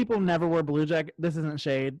of these people never were Blue Jacket. This isn't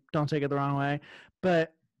shade. Don't take it the wrong way.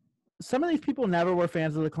 But some of these people never were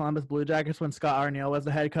fans of the Columbus Blue Jackets when Scott Arniel was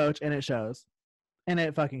the head coach, and it shows. And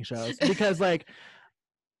it fucking shows. Because, like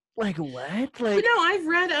what? Like, but no, I've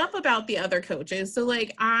read up about the other coaches, so,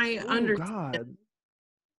 like, I understand. God.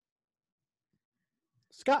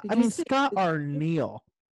 Scott Arniel.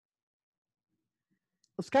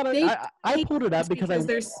 Scott, I pulled it up because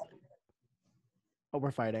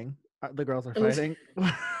we're fighting. The girls are fighting.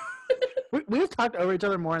 We've talked over each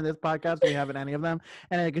other more in this podcast than we have in any of them,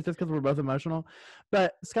 and I guess it's because we're both emotional.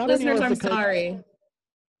 But Scott Listeners, Arniel, I'm sorry.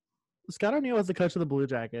 Scott Arniel was the coach of the Blue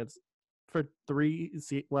Jackets for I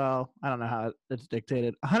don't know how it's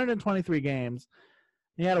dictated. 123 games.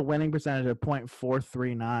 He had a winning percentage of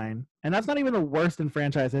 .439, and that's not even the worst in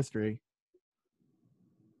franchise history.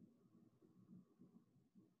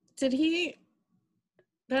 Did he?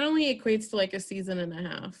 That only equates to like a season and a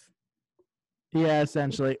half. Yeah,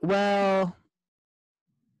 essentially. Well,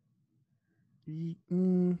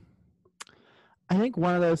 I think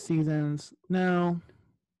one of those seasons. No,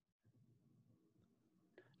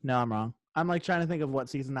 I'm wrong. I'm like trying to think of what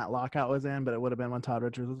season that lockout was in, but it would have been when Todd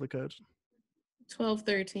Richards was the coach.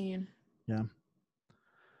 12-13. Yeah.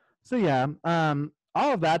 So yeah,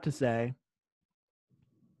 all of that to say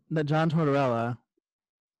that John Tortorella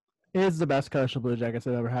is the best coach the Blue Jackets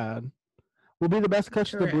have ever had. Will be the best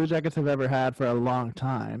coach the Blue Jackets have ever had for a long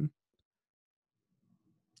time.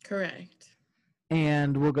 Correct.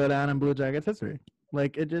 And will go down in Blue Jackets history.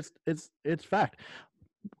 Like, it's fact.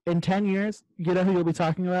 In 10 years, you know who you'll be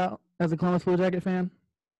talking about as a Columbus Blue Jacket fan?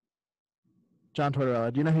 John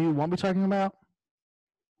Tortorella. Do you know who you won't be talking about?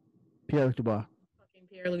 Pierre-Luc Dubois. Fucking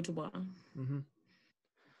Pierre-Luc Dubois. Mm-hmm.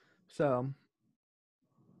 So,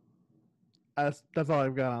 that's all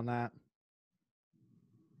I've got on that.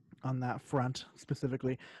 On that front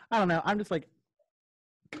specifically. I don't know. I'm just like,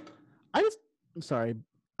 sorry,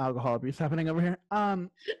 alcohol abuse happening over here. I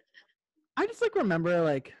just like remember,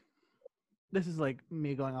 like, this is like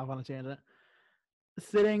me going off on a tangent.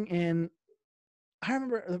 I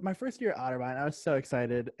remember my first year at Otterbein, I was so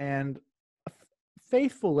excited, and a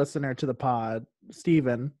faithful listener to the pod,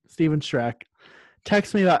 Steven Schreck,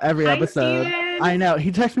 texts me about every episode. Steven. I know.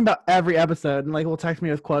 He texts me about every episode, and like will text me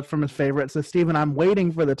with quotes from his favorites. So Steven, I'm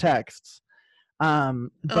waiting for the texts. But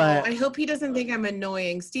I hope he doesn't think I'm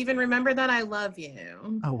annoying. Steven, remember that I love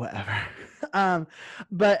you. Oh, whatever.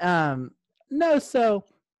 No, so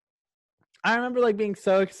I remember like being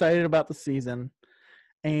so excited about the season,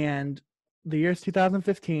 and the year's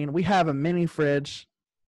 2015. We have a mini fridge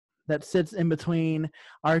that sits in between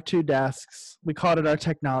our two desks. We called it our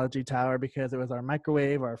technology tower because it was our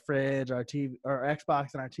microwave, our fridge, our TV, our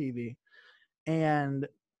Xbox, and our TV. And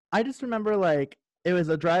I just remember like it was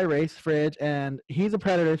a dry erase fridge, and he's a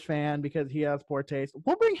Predators fan because he has poor taste.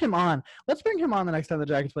 We'll bring him on. Let's bring him on the next time the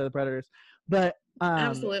Jackets play the Predators. But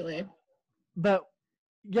Absolutely. But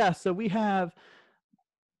yeah, so we have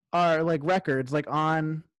our like records like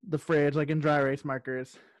on the fridge, like in dry erase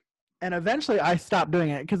markers. And eventually I stopped doing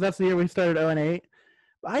it because that's the year we started 0-8.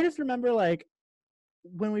 But I just remember like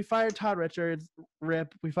when we fired Todd Richards,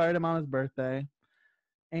 RIP, we fired him on his birthday.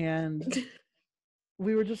 And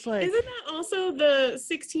we were just like, isn't that also the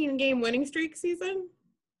 16-game winning streak season?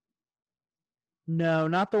 No,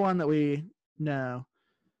 not the one that no,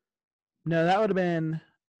 that would have been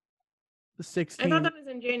 16. I thought that was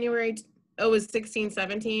in January. It was 16,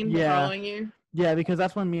 17 the following year. Yeah, because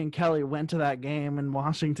that's when me and Kelly went to that game in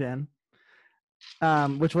Washington,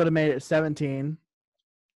 which would have made it 17.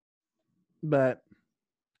 But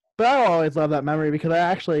I always love that memory because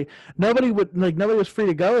nobody was free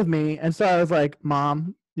to go with me, and so I was like,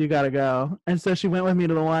 Mom, you gotta go, and so she went with me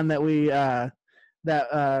to the one that we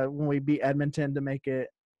when we beat Edmonton to make it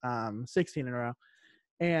 16 in a row.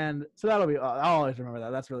 And so I'll always remember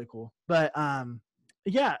that. That's really cool. But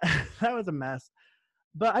yeah, that was a mess.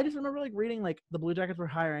 But I just remember like reading like the Blue Jackets were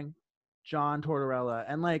hiring John Tortorella,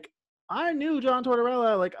 and like I knew John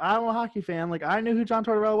Tortorella. Like I'm a hockey fan. Like I knew who John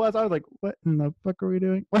Tortorella was. I was like, what in the fuck are we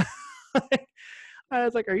doing? I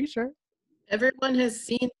was like, are you sure? Everyone has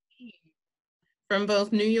seen from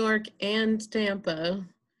both New York and Tampa.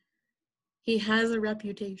 He has a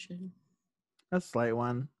reputation. A slight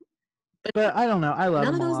one. But I don't know. I love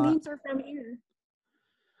him a lot. None of those names are from here.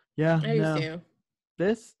 Yeah, I used to.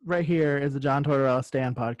 This right here is the John Tortorella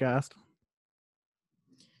Stan podcast.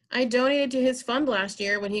 I donated to his fund last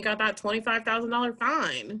year when he got that $25,000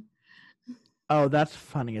 fine. Oh, that's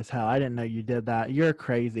funny as hell. I didn't know you did that. You're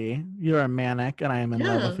crazy. You're a manic, and I am in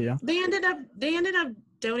love with you. They ended up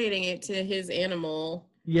donating it to his animal.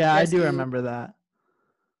 Yeah, rescue. I do remember that.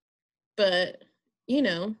 But,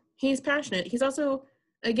 he's passionate. He's also,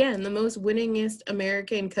 again, the most winningest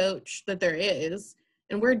American coach that there is.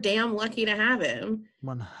 And we're damn lucky to have him.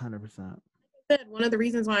 100%. One of the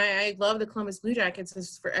reasons why I love the Columbus Blue Jackets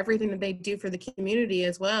is for everything that they do for the community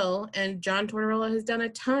as well. And John Tortorella has done a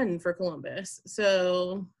ton for Columbus.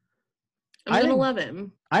 So I'm going to love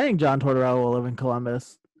him. I think John Tortorella will live in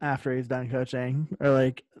Columbus after he's done coaching. Or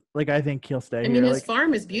like I think he'll stay here. I mean, his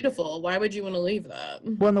farm is beautiful. Why would you want to leave that?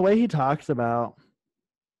 Well, and the way he talks about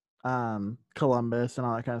Columbus and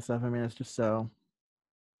all that kind of stuff, I mean, it's just so...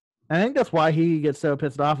 I think that's why he gets so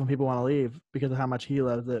pissed off when people want to leave, because of how much he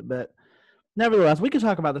loves it. But nevertheless, we could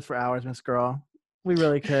talk about this for hours, Miss Girl. We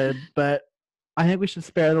really could, but I think we should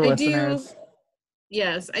spare the listeners.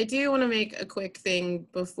 Yes, I do want to make a quick thing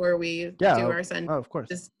before we do our send. Oh, of course.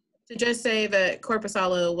 To just say that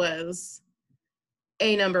Korpisalo was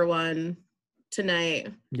a number one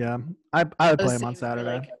tonight. Yeah, I would play him on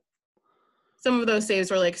Saturday. Some of those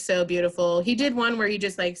saves were so beautiful. He did one where he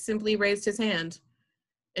just simply raised his hand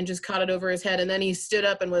and just caught it over his head, and then he stood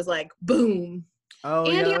up and was like, boom. Oh,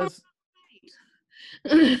 and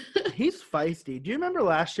yeah. He's feisty. Do you remember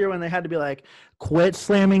last year when they had to be like, quit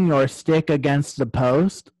slamming your stick against the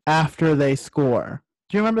post after they score?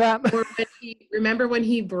 Do you remember that? Or remember when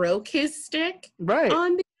he broke his stick? Right.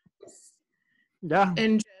 On the ice? Yeah.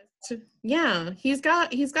 And he's got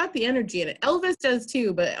the energy in it. Elvis does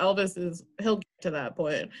too, but he'll get to that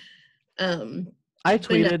point. I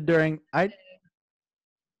tweeted during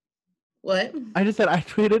What? I just said I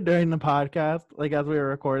tweeted during the podcast, as we were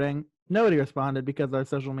recording. Nobody responded because our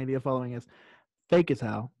social media following is fake as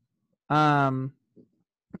hell.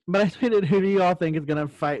 But I tweeted, who do you all think is going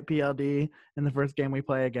to fight PLD in the first game we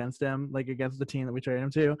play against him, against the team that we traded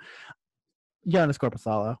him to? Joonas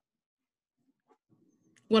Korpisalo.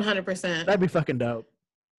 100%. That'd be fucking dope.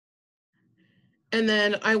 And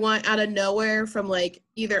then I want out of nowhere from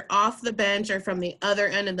either off the bench or from the other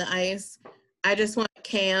end of the ice, I just want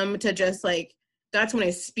Cam to just that's when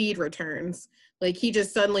his speed returns. He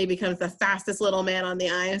just suddenly becomes the fastest little man on the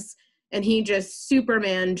ice, and he just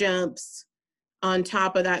Superman jumps on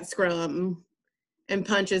top of that scrum and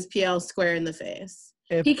punches PL square in the face.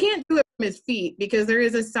 He can't do it from his feet because there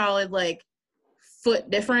is a solid foot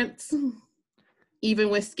difference, even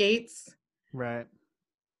with skates. Right.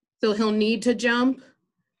 So he'll need to jump,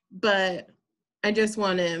 but I just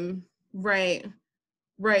want him right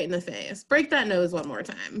in the face. Break that nose one more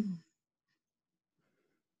time.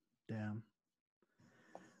 Damn.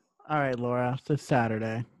 All right, Laura. So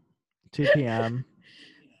Saturday, 2 p.m.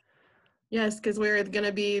 Yes, because we're going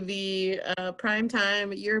to be the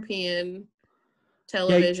primetime European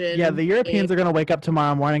television. Yeah, the Europeans are going to wake up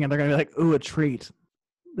tomorrow morning and they're going to be like, ooh, a treat.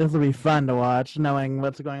 This will be fun to watch, knowing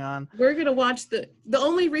what's going on. We're gonna watch the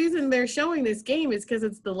only reason they're showing this game is because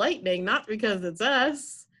it's the Lightning, not because it's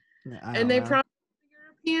us. Yeah, and they promised the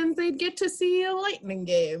Europeans they'd get to see a Lightning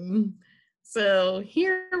game. So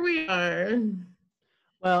here we are.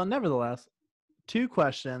 Well, nevertheless, 2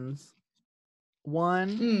 questions.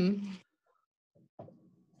 One,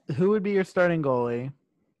 who would be your starting goalie?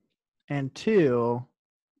 And 2,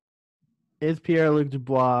 is Pierre-Luc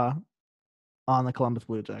Dubois on the Columbus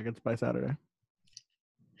Blue Jackets by Saturday?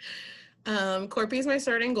 Corpy's my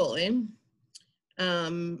starting goalie.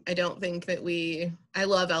 I don't think that I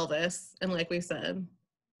love Elvis, and like we said,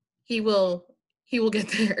 he will get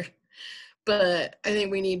there. But I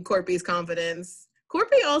think we need Corpy's confidence.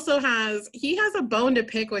 Corpy also has a bone to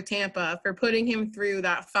pick with Tampa for putting him through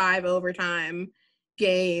that 5 overtime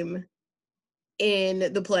game in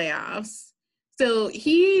the playoffs. So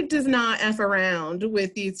he does not F around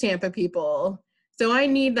with these Tampa people. So I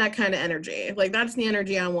need that kind of energy. Like, that's the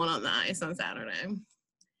energy I want on the ice on Saturday.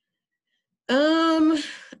 I'm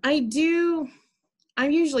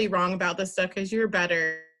usually wrong about this stuff because you're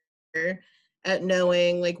better at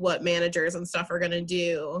knowing like what managers and stuff are going to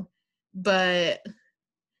do. But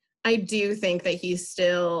I do think that he's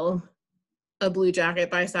still a Blue Jacket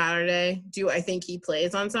by Saturday. Do I think he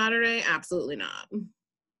plays on Saturday? Absolutely not.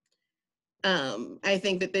 I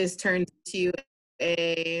think that this turns to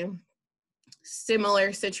a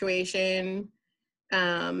similar situation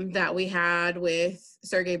that we had with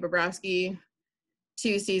Sergei Bobrovsky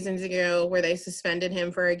 2 seasons ago, where they suspended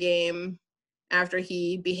him for a game after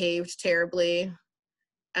he behaved terribly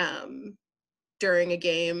during a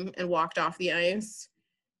game and walked off the ice.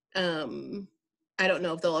 I don't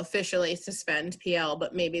know if they'll officially suspend PL,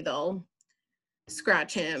 but maybe they'll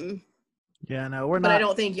scratch him. Yeah, no, we're not. But I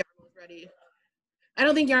don't think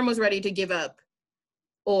Jarmo's ready to give up,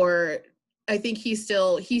 or I think he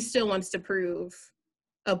still wants to prove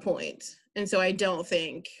a point. And so I don't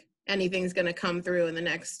think anything's going to come through in the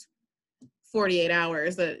next 48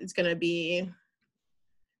 hours that it's going to be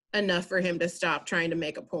enough for him to stop trying to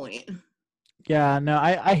make a point. Yeah, no,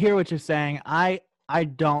 I hear what you're saying. I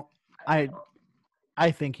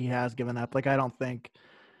think he has given up. Like, I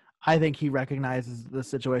think he recognizes the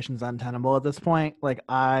situation's untenable at this point. Like,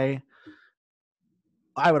 I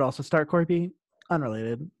would also start Corpy,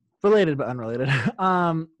 related but unrelated.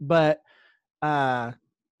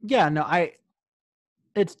 Yeah, no,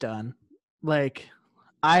 it's done. Like,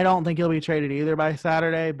 I don't think he'll be traded either by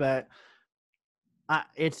Saturday, but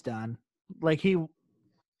it's done. Like, he won't.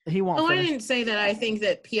 I didn't say that I think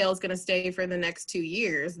that PL is going to stay for the next 2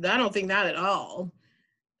 years. I don't think that at all.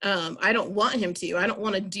 I don't want him to. I don't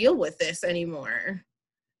want to deal with this anymore.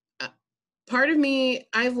 Part of me,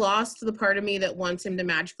 I've lost the part of me that wants him to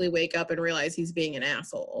magically wake up and realize he's being an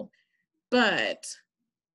asshole. But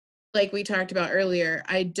like we talked about earlier,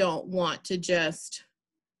 I don't want to just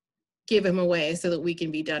give him away so that we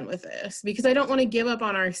can be done with this, because I don't want to give up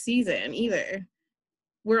on our season either.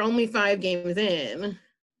 We're only 5 games in.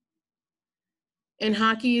 And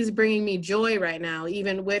hockey is bringing me joy right now,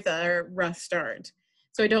 even with a rough start.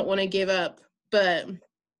 So I don't want to give up. But,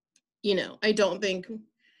 I don't think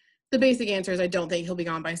the basic answer is I don't think he'll be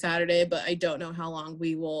gone by Saturday, but I don't know how long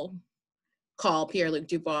we will call Pierre-Luc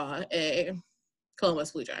Dubois a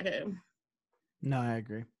Columbus Blue Jacket. No, I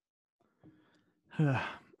agree. All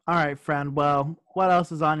right, friend. Well, what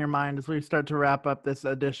else is on your mind as we start to wrap up this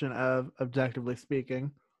edition of Objectively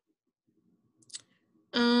Speaking?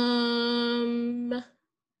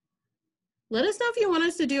 Let us know if you want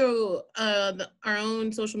us to do our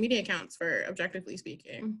own social media accounts for Objectively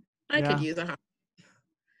Speaking. I could use a hobby.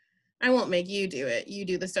 I won't make you do it. You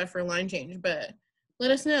do the stuff for Line Change, but let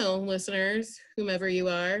us know, listeners, whomever you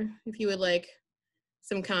are, if you would like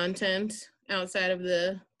some content outside of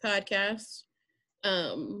the podcast.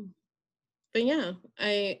 But yeah,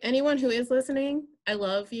 anyone who is listening, I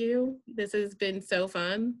love you. This has been so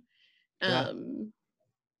fun. And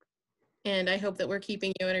I hope that we're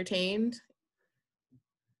keeping you entertained.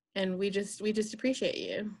 And we just appreciate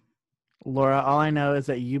you. Laura, all I know is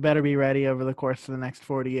that you better be ready over the course of the next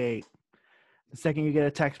 48. The second you get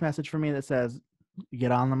a text message from me that says,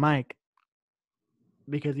 get on the mic,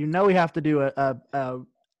 because we have to do a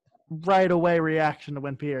right away reaction to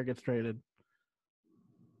when Pierre gets traded.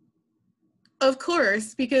 Of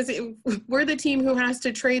course, because we're the team who has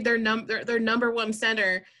to trade their number 1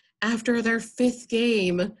 center after their 5th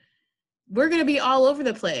game. We're going to be all over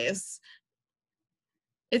the place.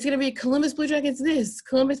 It's going to be Columbus Blue Jackets this,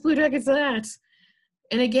 Columbus Blue Jackets that.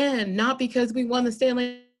 And again, not because we won the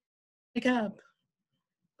Stanley Cup,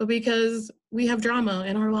 but because we have drama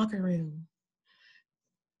in our locker room.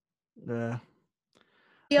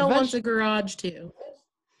 He wants a garage too.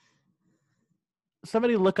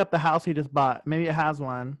 Somebody look up the house he just bought. Maybe it has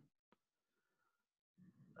one.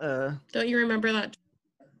 Don't you remember that?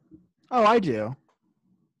 Oh, I do.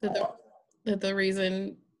 That the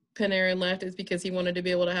reason Panarin left is because he wanted to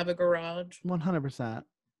be able to have a garage. 100%.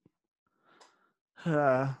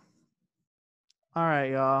 All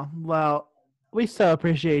right, y'all. Well, we so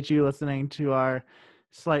appreciate you listening to our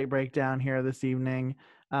slight breakdown here this evening.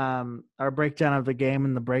 Our breakdown of the game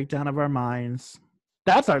and the breakdown of our minds.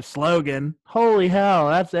 That's our slogan. Holy hell,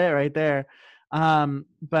 that's it right there.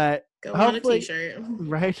 But go on a t-shirt.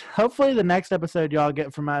 Right? Hopefully the next episode y'all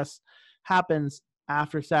get from us happens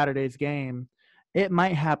after Saturday's game. It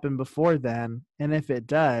might happen before then, and if it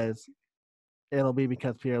does, it'll be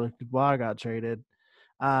because Pierre-Luc Dubois got traded.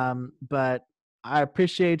 But I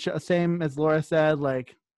appreciate you, same as Laura said,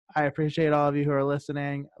 like, I appreciate all of you who are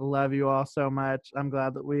listening. I love you all so much. I'm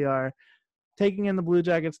glad that we are taking in the Blue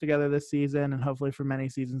Jackets together this season and hopefully for many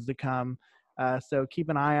seasons to come. So keep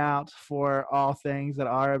an eye out for all things that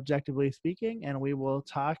are Objectively Speaking, and we will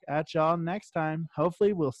talk at y'all next time.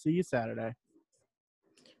 Hopefully we'll see you Saturday.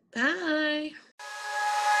 Bye.